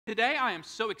Today, I am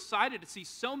so excited to see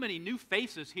so many new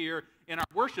faces here in our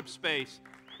worship space.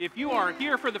 If you are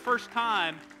here for the first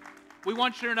time, we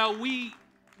want you to know we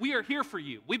are here for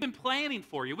you. We've been planning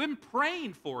for you. We've been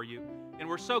praying for you. And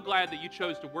we're so glad that you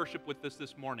chose to worship with us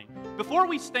this morning. Before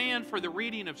we stand for the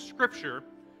reading of Scripture,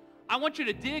 I want you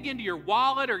to dig into your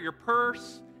wallet or your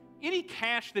purse, any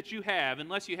cash that you have,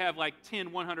 unless you have like 10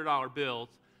 $100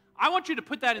 bills. I want you to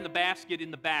put that in the basket in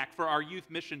the back for our youth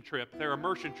mission trip, their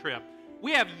immersion trip.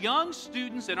 We have young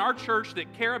students in our church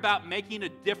that care about making a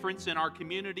difference in our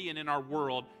community and in our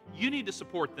world. You need to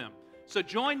support them. So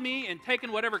join me in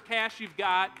taking whatever cash you've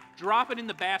got, drop it in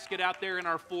the basket out there in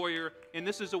our foyer, and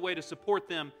this is a way to support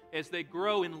them as they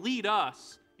grow and lead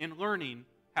us in learning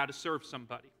how to serve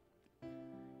somebody.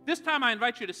 This time I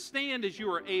invite you to stand as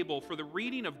you are able for the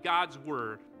reading of God's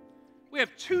Word. We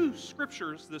have two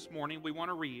scriptures this morning we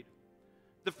want to read.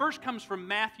 The first comes from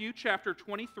Matthew chapter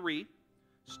 23,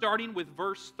 starting with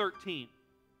verse 13.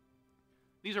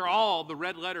 These are all the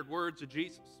red-lettered words of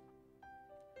Jesus.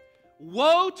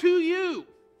 Woe to you,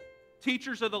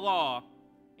 teachers of the law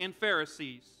and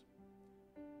Pharisees,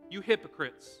 you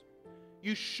hypocrites!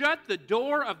 You shut the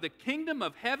door of the kingdom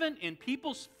of heaven in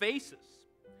people's faces.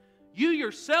 You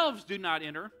yourselves do not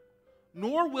enter,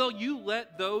 nor will you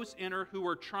let those enter who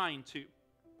are trying to.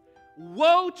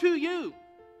 Woe to you,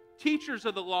 teachers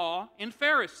of the law and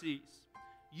Pharisees,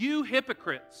 you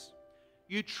hypocrites!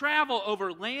 You travel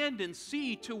over land and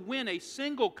sea to win a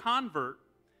single convert,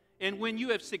 and when you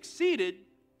have succeeded,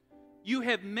 you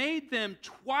have made them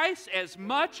twice as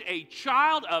much a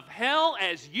child of hell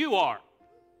as you are.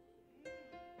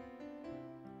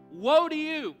 Woe to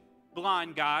you,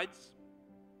 blind guides!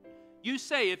 You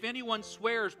say, if anyone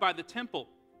swears by the temple,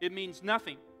 it means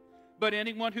nothing. But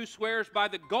anyone who swears by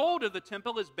the gold of the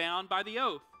temple is bound by the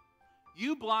oath.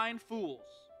 You blind fools!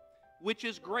 Which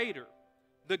is greater,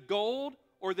 the gold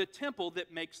or the temple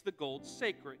that makes the gold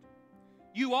sacred?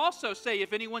 You also say,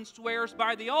 if anyone swears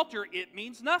by the altar, it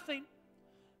means nothing.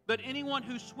 But anyone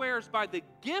who swears by the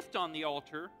gift on the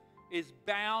altar is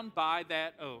bound by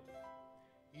that oath.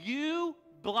 You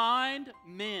blind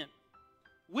men!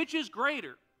 Which is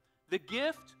greater, the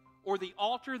gift or the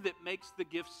altar that makes the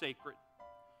gift sacred?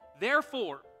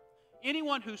 Therefore,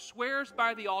 anyone who swears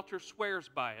by the altar swears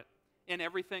by it and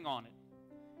everything on it.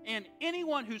 And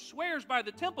anyone who swears by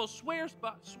the temple swears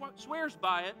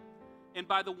by it and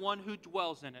by the one who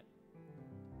dwells in it.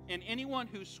 And anyone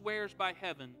who swears by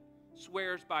heaven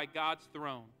swears by God's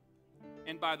throne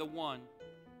and by the one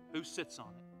who sits on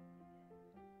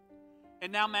it.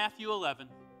 And now Matthew 11,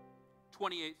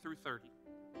 28 through 30.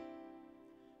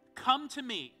 Come to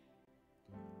me,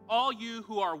 all you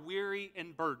who are weary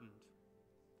and burdened,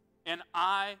 and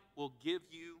I will give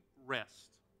you rest.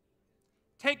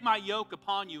 Take my yoke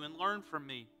upon you and learn from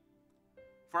me,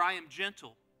 for I am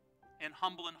gentle and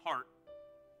humble in heart,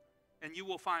 and you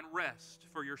will find rest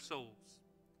for your souls.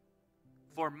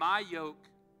 For my yoke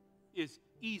is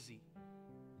easy,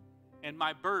 and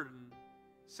my burden,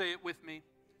 say it with me,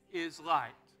 is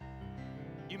light.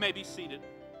 You may be seated.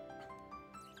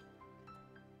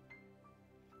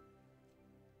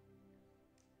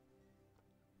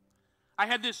 I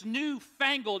had this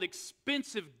newfangled,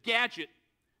 expensive gadget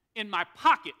in my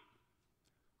pocket.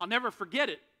 I'll never forget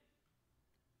it.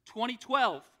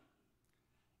 2012.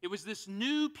 It was this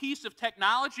new piece of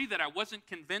technology that I wasn't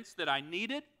convinced that I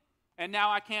needed, and now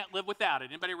I can't live without it.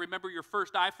 Anybody remember your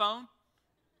first iPhone?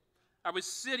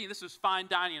 This was fine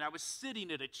dining, I was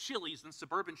sitting at a Chili's in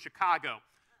suburban Chicago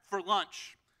for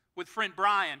lunch with friend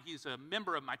Brian. He's a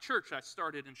member of my church I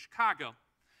started in Chicago.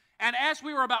 And as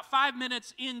we were about 5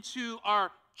 minutes into our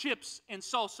chips and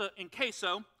salsa and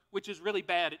queso, which is really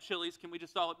bad at Chili's, can we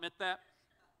just all admit that?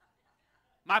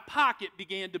 My pocket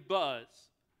began to buzz.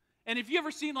 And have you ever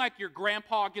seen like your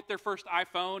grandpa get their first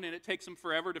iPhone and it takes them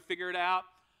forever to figure it out?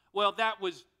 Well, that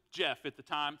was Jeff at the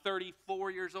time,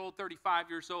 34 years old, 35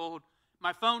 years old.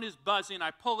 My phone is buzzing.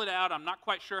 I pull it out. I'm not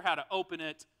quite sure how to open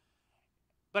it.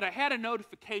 But I had a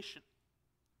notification,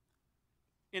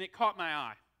 and it caught my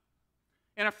eye.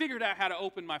 And I figured out how to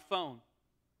open my phone.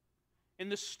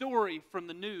 And the story from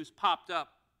the news popped up.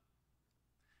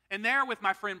 And there with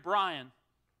my friend Brian,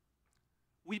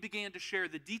 we began to share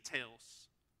the details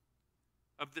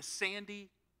of the Sandy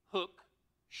Hook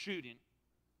shooting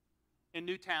in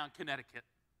Newtown, Connecticut.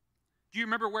 Do you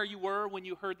remember where you were when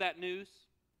you heard that news?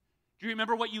 Do you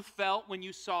remember what you felt when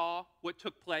you saw what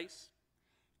took place?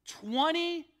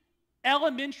 20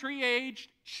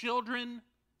 elementary-aged children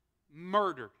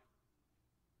murdered.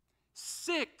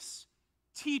 6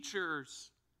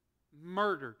 teachers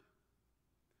murdered.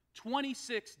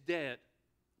 26 dead.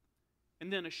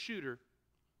 And then a shooter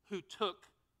who took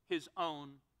his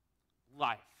own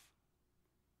life.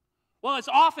 Well, as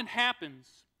often happens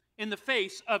in the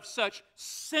face of such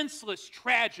senseless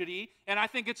tragedy, and I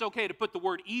think it's okay to put the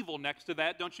word evil next to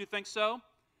that, don't you think so?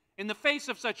 In the face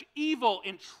of such evil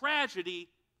and tragedy,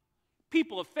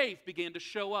 people of faith began to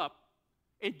show up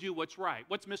and do what's right.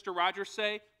 What's Mr. Rogers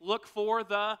say? Look for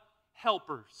the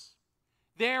helpers.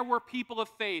 There were people of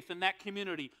faith in that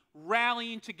community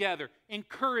rallying together,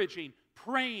 encouraging,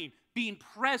 praying, being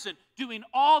present, doing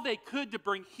all they could to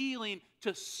bring healing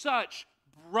to such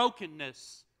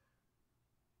brokenness.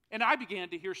 And I began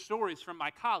to hear stories from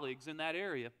my colleagues in that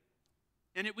area,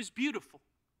 and it was beautiful.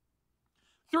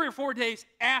 3 or 4 days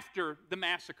after the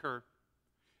massacre,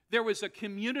 there was a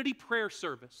community prayer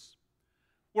service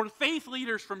where faith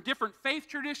leaders from different faith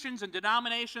traditions and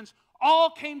denominations all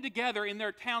came together in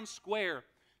their town square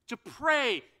to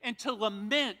pray and to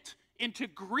lament and to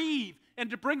grieve and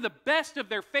to bring the best of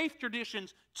their faith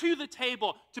traditions to the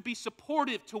table to be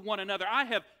supportive to one another. I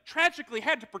have tragically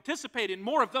had to participate in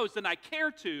more of those than I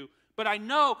care to, but I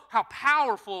know how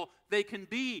powerful they can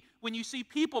be when you see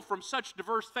people from such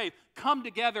diverse faith come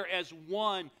together as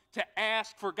one to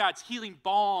ask for God's healing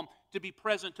balm to be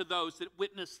present to those that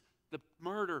witnessed the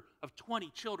murder of 20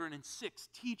 children and 6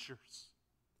 teachers.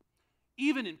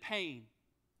 Even in pain,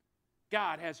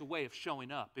 God has a way of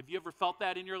showing up. Have you ever felt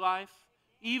that in your life?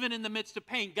 Even in the midst of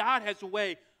pain, God has a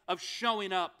way of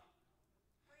showing up.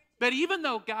 But even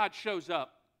though God shows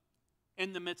up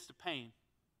in the midst of pain,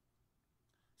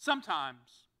 sometimes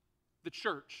the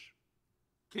church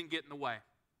can get in the way.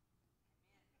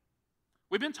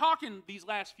 We've been talking these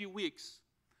last few weeks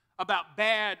about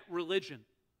bad religion.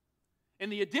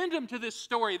 And the addendum to this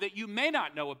story that you may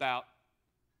not know about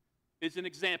is an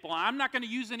example. I'm not going to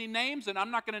use any names, and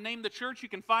I'm not going to name the church. You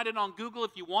can find it on Google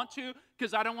if you want to,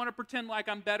 because I don't want to pretend like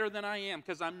I'm better than I am,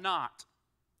 because I'm not.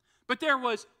 But there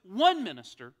was one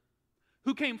minister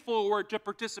who came forward to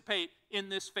participate in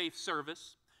this faith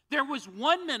service. There was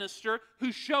one minister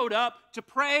who showed up to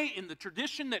pray in the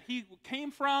tradition that he came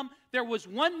from. There was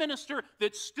one minister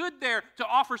that stood there to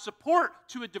offer support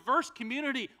to a diverse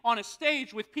community on a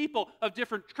stage with people of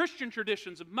different Christian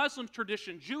traditions, of Muslim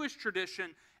tradition, Jewish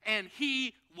tradition, and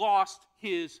he lost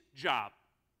his job.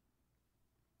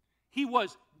 He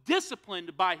was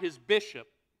disciplined by his bishop.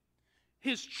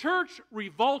 His church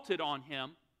revolted on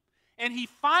him, and he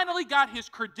finally got his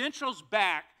credentials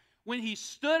back when he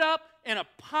stood up and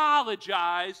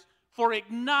apologized for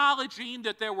acknowledging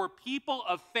that there were people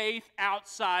of faith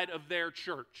outside of their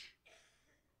church.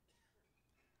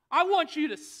 I want you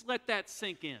to let that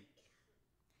sink in.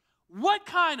 What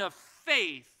kind of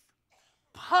faith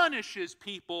punishes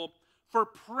people for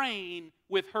praying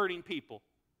with hurting people?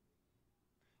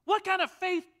 What kind of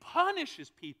faith punishes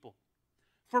people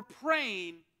for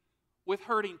praying with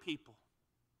hurting people?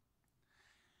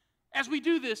 As we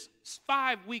do this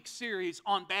 5-week series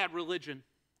on bad religion,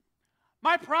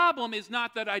 my problem is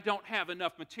not that I don't have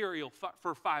enough material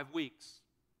for 5 weeks.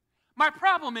 My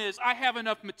problem is I have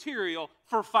enough material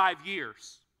for 5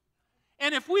 years.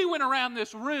 And if we went around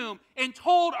this room and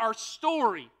told our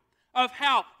story of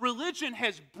how religion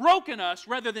has broken us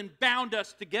rather than bound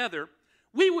us together,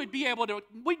 we'd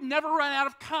never run out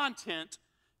of content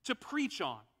to preach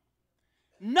on.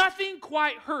 Nothing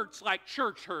quite hurts like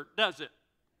church hurt, does it?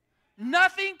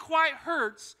 Nothing quite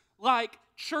hurts like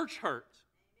church hurt.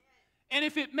 And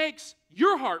if it makes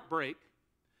your heart break,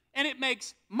 and it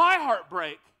makes my heart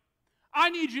break, I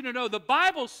need you to know the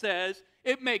Bible says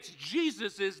it makes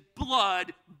Jesus'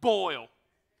 blood boil.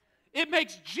 It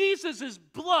makes Jesus'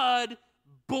 blood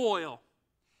boil.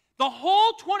 The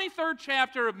whole 23rd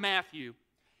chapter of Matthew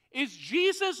is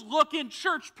Jesus looking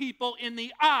church people in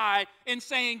the eye and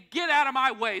saying, get out of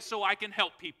my way so I can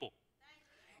help people.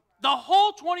 The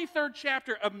whole 23rd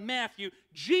chapter of Matthew,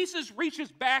 Jesus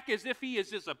reaches back as if he is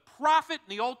just a prophet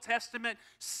in the Old Testament,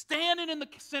 standing in the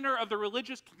center of the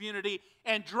religious community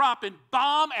and dropping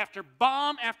bomb after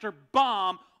bomb after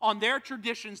bomb on their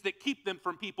traditions that keep them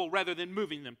from people rather than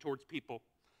moving them towards people.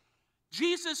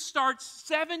 Jesus starts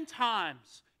 7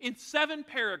 times in 7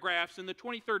 paragraphs in the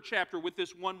 23rd chapter with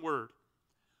this one word.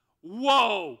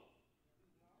 Woe.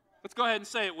 Let's go ahead and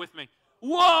say it with me.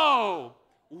 Woe.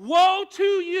 Woe to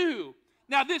you.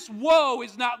 Now, this woe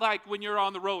is not like when you're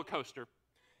on the roller coaster.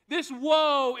 This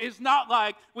woe is not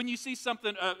like when you see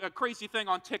something, a crazy thing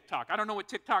on TikTok. I don't know what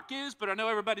TikTok is, but I know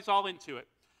everybody's all into it.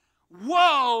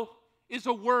 Woe is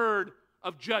a word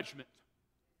of judgment.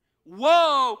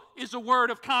 Woe is a word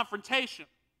of confrontation.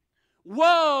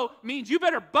 Woe means you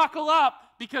better buckle up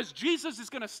because Jesus is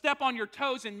going to step on your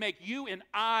toes and make you and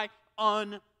I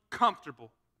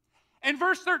uncomfortable. In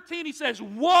verse 13, he says,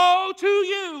 woe to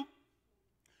you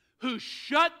who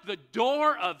shut the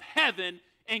door of heaven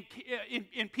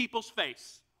in people's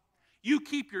face. You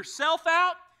keep yourself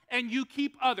out and you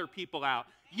keep other people out.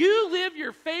 You live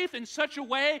your faith in such a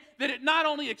way that it not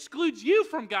only excludes you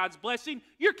from God's blessing,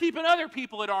 you're keeping other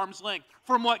people at arm's length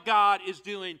from what God is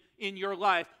doing in your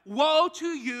life. Woe to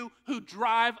you who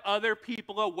drive other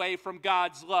people away from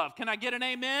God's love. Can I get an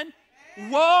amen?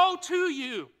 Amen. Woe to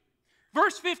you.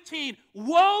 Verse 15,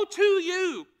 woe to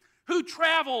you who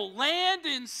travel land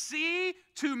and sea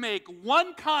to make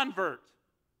one convert.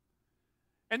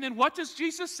 And then what does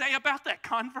Jesus say about that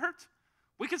convert?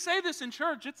 We can say this in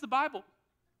church. It's the Bible.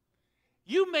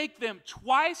 You make them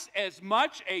twice as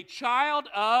much a child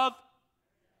of,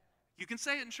 you can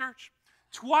say it in church,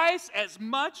 twice as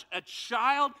much a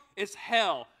child as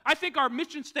hell. I think our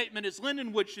mission statement as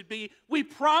Lindenwood should be, we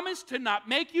promise to not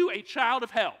make you a child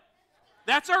of hell.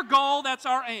 That's our goal, that's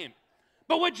our aim.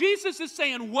 But what Jesus is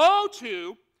saying, woe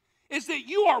to, is that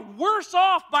you are worse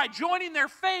off by joining their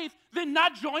faith than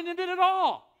not joining it at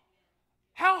all.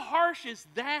 How harsh is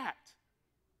that?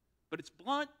 But it's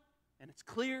blunt, and it's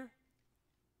clear,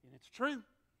 and it's true.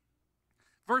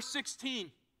 Verse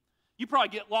 16, you probably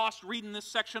get lost reading this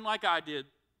section like I did.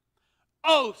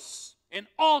 Oaths and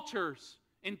altars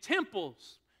and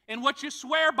temples and what you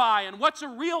swear by and what's a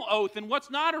real oath and what's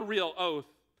not a real oath.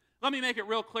 Let me make it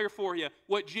real clear for you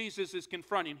what Jesus is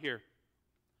confronting here.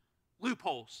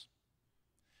 Loopholes.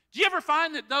 Do you ever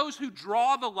find that those who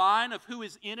draw the line of who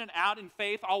is in and out in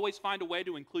faith always find a way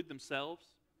to include themselves?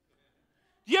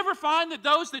 Do you ever find that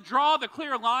those that draw the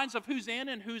clear lines of who's in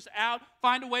and who's out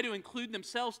find a way to include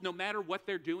themselves no matter what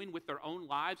they're doing with their own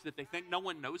lives that they think no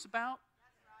one knows about?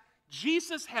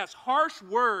 Jesus has harsh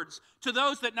words to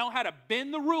those that know how to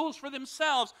bend the rules for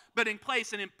themselves, but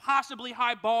place an impossibly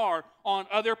high bar on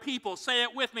other people. Say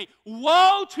it with me.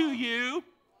 Woe to you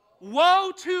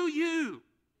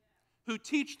who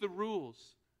teach the rules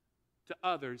to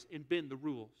others and bend the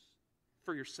rules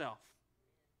for yourself.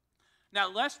 Now,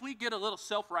 lest we get a little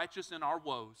self-righteous in our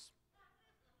woes,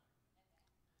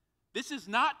 this is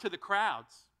not to the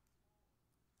crowds.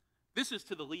 This is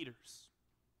to the leaders.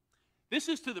 This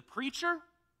is to the preacher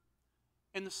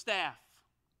and the staff.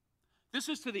 This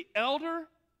is to the elder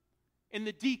and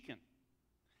the deacon.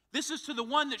 This is to the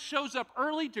one that shows up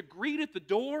early to greet at the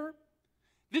door.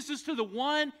 This is to the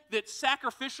one that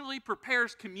sacrificially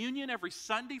prepares communion every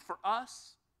Sunday for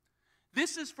us.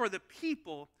 This is for the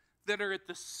people that are at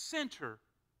the center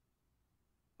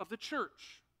of the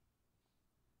church.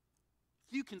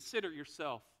 If you consider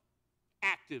yourself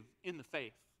active in the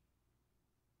faith,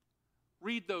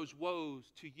 read those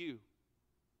woes to you,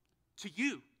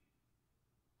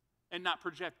 and not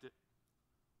project it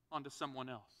onto someone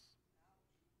else.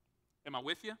 Am I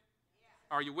with you?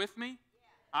 Are you with me?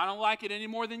 I don't like it any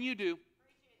more than you do,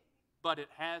 but it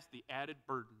has the added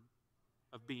burden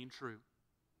of being true.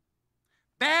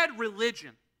 Bad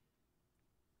religion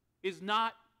is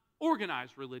not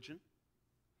organized religion.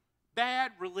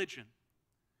 Bad religion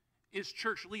is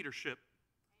church leadership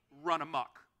run amok.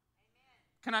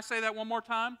 Can I say that one more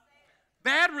time?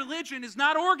 Bad religion is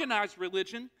not organized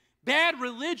religion. Bad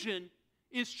religion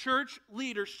is church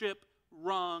leadership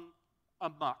run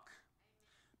amok.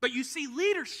 But you see,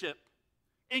 leadership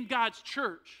in God's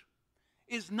church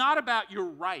is not about your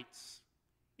rights.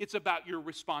 It's about your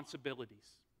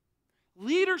responsibilities.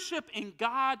 Leadership in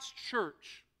God's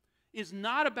church is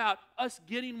not about us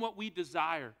getting what we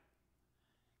desire.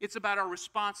 It's about our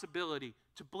responsibility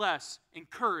to bless,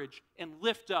 encourage, and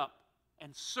lift up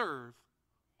and serve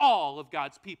all of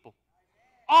God's people.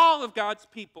 All of God's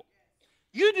people.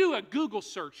 You do a Google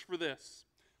search for this.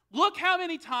 Look how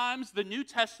many times the New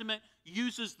Testament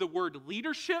uses the word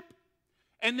leadership,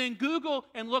 and then Google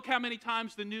and look how many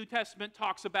times the New Testament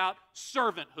talks about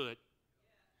servanthood.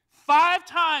 5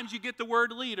 times you get the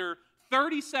word leader,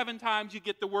 37 times you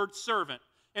get the word servant.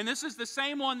 And this is the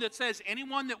same one that says,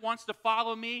 anyone that wants to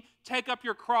follow me, take up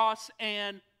your cross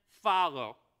and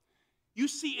follow. You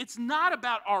see, it's not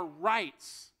about our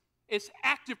rights as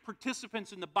active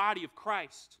participants in the body of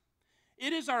Christ.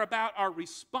 It is about our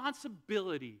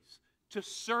responsibilities to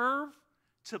serve,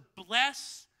 to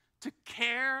bless, to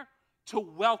care, to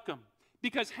welcome.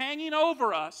 Because hanging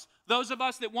over us, those of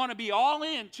us that want to be all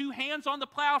in, 2 hands on the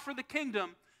plow for the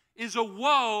kingdom, is a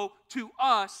woe to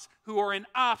us who are an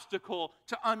obstacle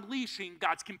to unleashing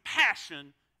God's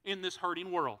compassion in this hurting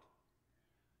world.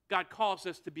 God calls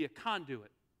us to be a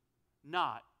conduit,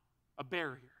 not a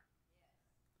barrier.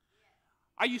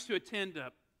 I used to attend an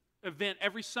event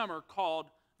every summer called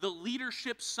the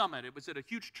Leadership Summit. It was at a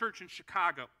huge church in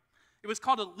Chicago. It was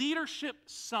called a Leadership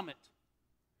Summit.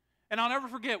 And I'll never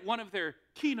forget, one of their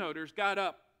keynoters got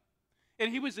up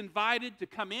And he was invited to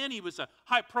come in. He was a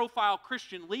high-profile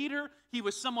Christian leader. He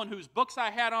was someone whose books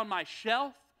I had on my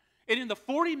shelf. And in the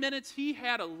 40 minutes he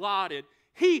had allotted,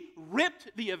 he ripped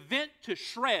the event to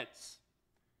shreds.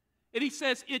 And he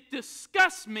says, it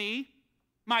disgusts me,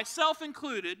 myself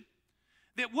included,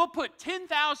 that we'll put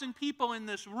 10,000 people in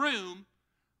this room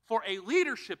for a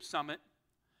leadership summit.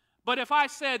 But if I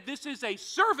said this is a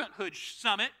servanthood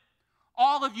summit,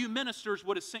 all of you ministers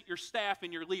would have sent your staff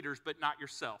and your leaders, but not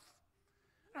yourself.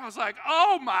 And I was like,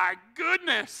 oh my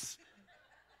goodness.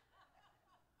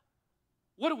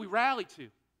 What do we rally to?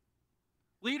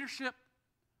 Leadership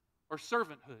or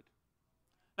servanthood?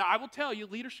 Now, I will tell you,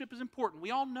 leadership is important.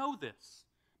 We all know this.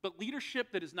 But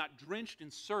leadership that is not drenched in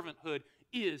servanthood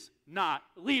is not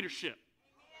leadership.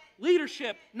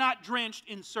 Leadership not drenched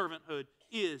in servanthood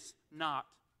is not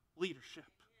leadership.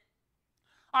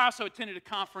 I also attended a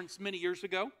conference many years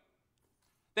ago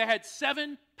that had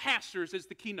 7 pastors as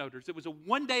the keynoters. It was a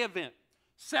one-day event.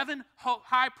 7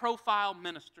 high-profile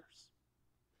ministers.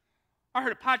 I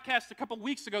heard a podcast a couple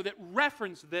weeks ago that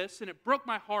referenced this, and it broke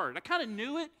my heart. I kind of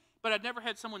knew it, but I'd never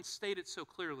had someone state it so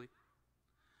clearly.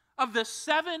 Of the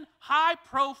 7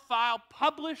 high-profile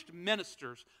published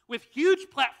ministers with huge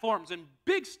platforms and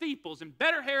big steeples and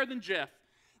better hair than Jeff,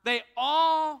 they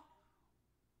all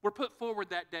were put forward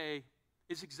that day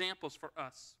as examples for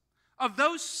us. Of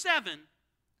those 7,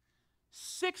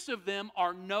 6 of them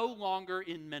are no longer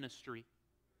in ministry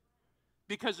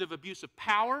because of abuse of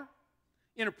power,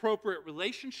 inappropriate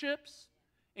relationships,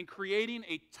 and creating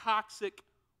a toxic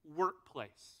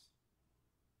workplace.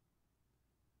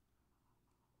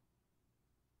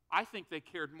 I think they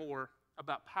cared more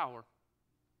about power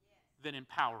than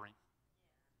empowering.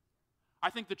 I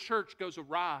think the church goes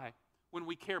awry when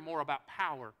we care more about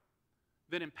power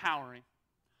than empowering.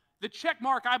 The check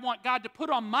mark I want God to put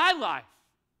on my life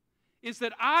is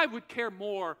that I would care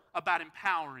more about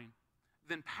empowering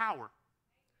than power.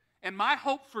 And my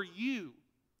hope for you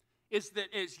is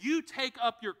that as you take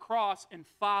up your cross and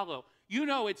follow, you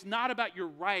know it's not about your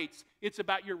rights, it's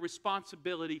about your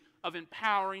responsibility of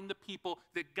empowering the people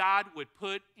that God would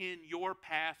put in your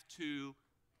path to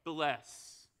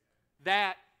bless.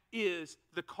 That is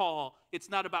the call. It's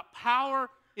not about power,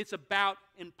 it's about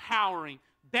empowering.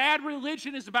 Bad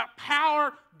religion is about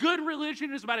power. Good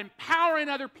religion is about empowering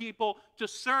other people to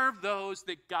serve those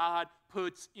that God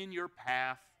puts in your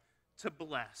path to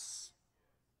bless.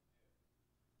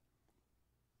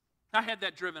 I had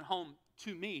that driven home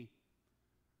to me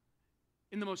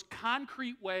in the most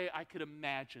concrete way I could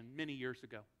imagine many years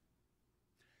ago.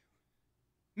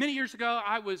 Many years ago,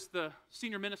 I was the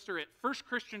senior minister at First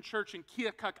Christian Church in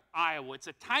Keokuk, Iowa. It's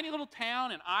a tiny little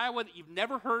town in Iowa that you've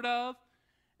never heard of.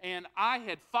 And I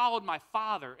had followed my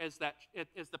father as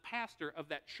the pastor of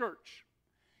that church.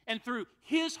 And through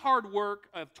his hard work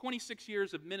of 26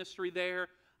 years of ministry there,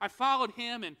 I followed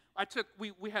him, and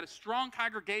we had a strong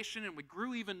congregation, and we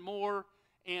grew even more.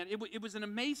 And it was an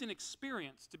amazing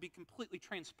experience, to be completely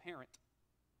transparent.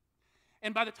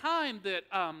 And by the time that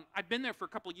I'd been there for a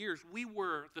couple of years, we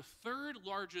were the 3rd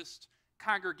largest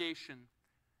congregation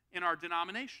in our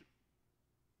denomination.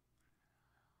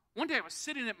 One day I was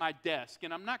sitting at my desk,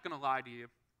 and I'm not going to lie to you.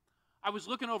 I was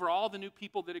looking over all the new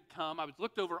people that had come. I was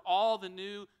looked over all the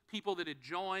new people that had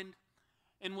joined.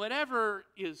 And whatever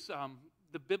is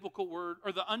the biblical word,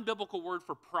 or the unbiblical word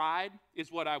for pride,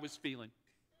 is what I was feeling.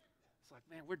 It's like,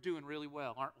 man, we're doing really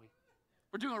well, aren't we?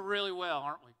 We're doing really well,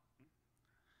 aren't we?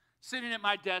 Sitting at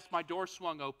my desk, my door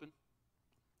swung open,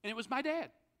 and it was my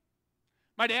dad.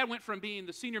 My dad went from being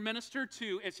the senior minister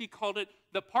to, as he called it,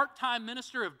 the part-time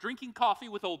minister of drinking coffee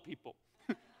with old people.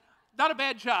 Not a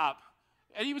bad job,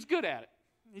 and he was good at it.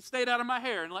 He stayed out of my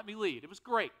hair and let me lead. It was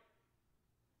great.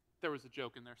 There was a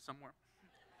joke in there somewhere.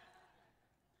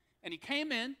 And he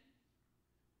came in,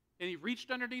 and he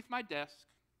reached underneath my desk,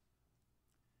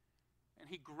 and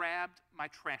he grabbed my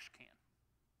trash can.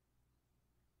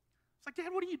 It's like,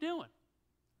 Dad, what are you doing?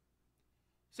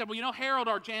 He said, well, you know, Harold,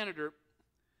 our janitor,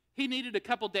 he needed a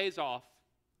couple days off.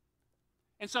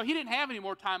 And so he didn't have any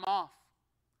more time off.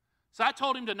 So I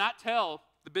told him to not tell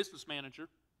the business manager.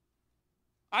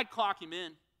 I'd clock him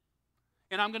in,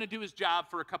 and I'm going to do his job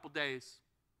for a couple days.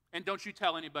 And don't you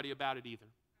tell anybody about it either.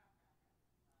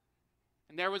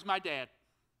 And there was my dad,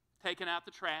 taking out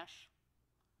the trash,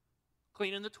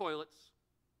 cleaning the toilets,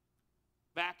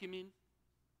 vacuuming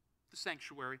the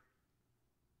sanctuary,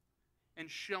 and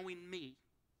showing me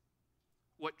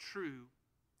what true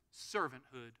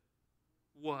servanthood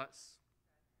was.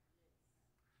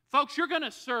 Folks, you're going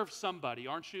to serve somebody,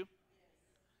 aren't you?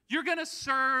 You're going to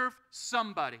serve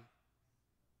somebody.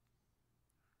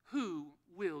 Who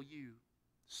will you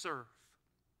serve?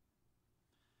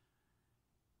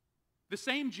 The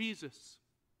same Jesus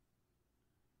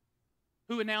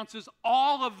who announces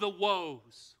all of the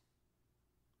woes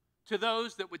to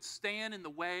those that would stand in the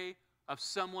way of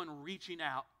someone reaching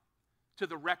out to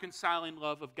the reconciling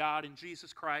love of God in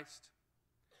Jesus Christ,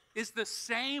 is the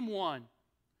same one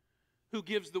who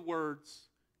gives the words,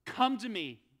 "Come to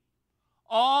me,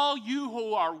 all you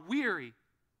who are weary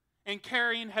and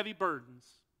carrying heavy burdens,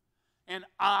 and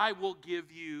I will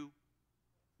give you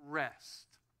rest."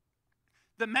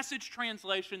 The Message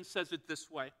translation says it this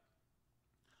way: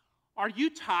 are you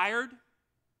tired,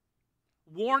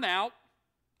 worn out,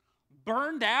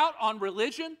 burned out on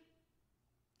religion?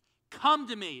 Come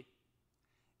to me.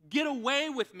 Get away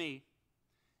with me,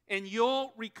 and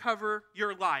you'll recover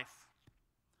your life.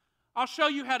 I'll show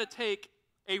you how to take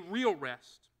a real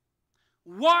rest.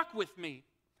 Walk with me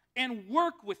and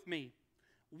work with me.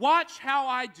 Watch how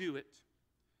I do it.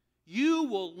 You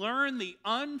will learn the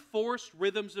unforced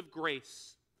rhythms of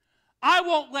grace. I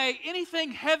won't lay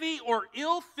anything heavy or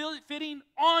ill-fitting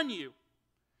on you.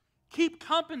 Keep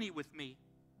company with me,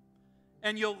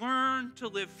 and you'll learn to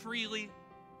live freely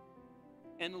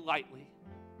and lightly.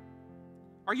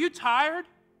 Are you tired?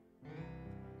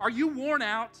 Are you worn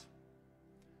out?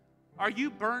 Are you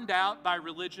burned out by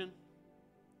religion?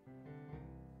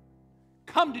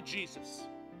 Come to Jesus,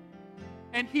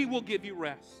 and He will give you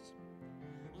rest.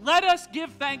 Let us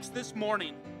give thanks this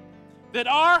morning that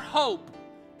our hope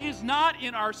is not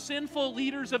in our sinful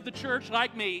leaders of the church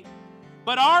like me,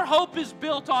 but our hope is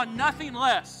built on nothing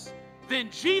less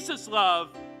than Jesus'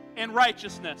 love and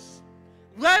righteousness.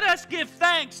 Let us give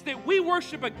thanks that we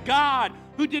worship a God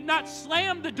who did not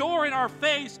slam the door in our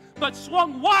face, but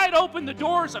swung wide open the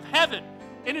doors of heaven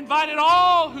and invited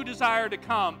all who desire to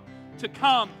come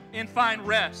and find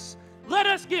rest. Let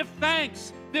us give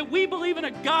thanks that we believe in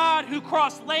a God who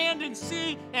crossed land and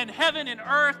sea and heaven and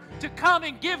earth to come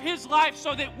and give His life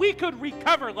so that we could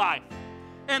recover life.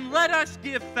 And let us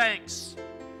give thanks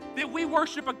that we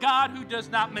worship a God who does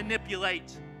not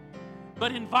manipulate,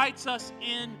 but invites us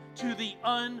into the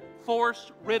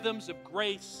unforced rhythms of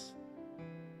grace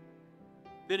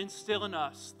that instill in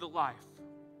us the life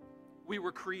we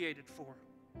were created for.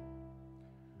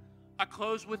 I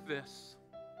close with this.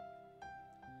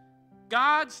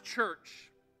 God's church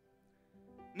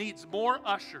needs more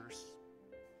ushers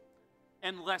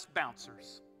and less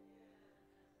bouncers.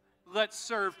 Let's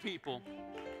serve people.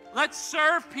 Let's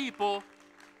serve people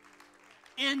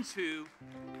into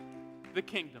the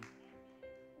kingdom.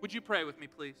 Would you pray with me,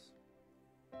 please?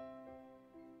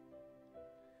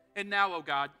 And now, oh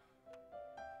God,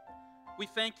 we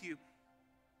thank you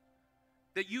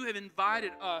that you have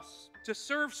invited us to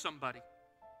serve somebody,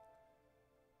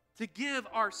 to give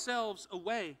ourselves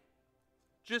away,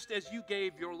 just as you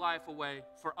gave your life away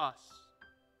for us.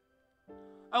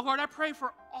 Oh Lord, I pray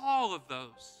for all of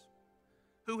those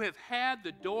who have had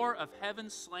the door of heaven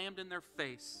slammed in their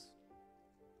face.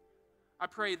 I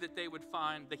pray that they would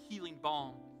find the healing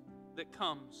balm that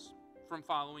comes from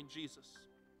following Jesus.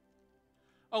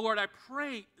 Oh Lord, I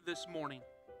pray this morning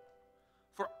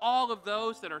for all of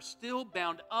those that are still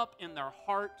bound up in their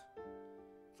heart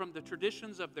from the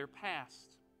traditions of their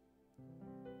past.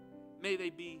 May they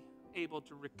be able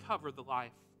to recover the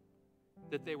life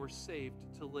that they were saved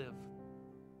to live.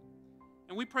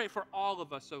 And we pray for all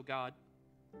of us, oh God,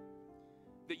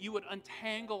 that you would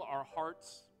untangle our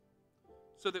hearts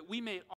so that we may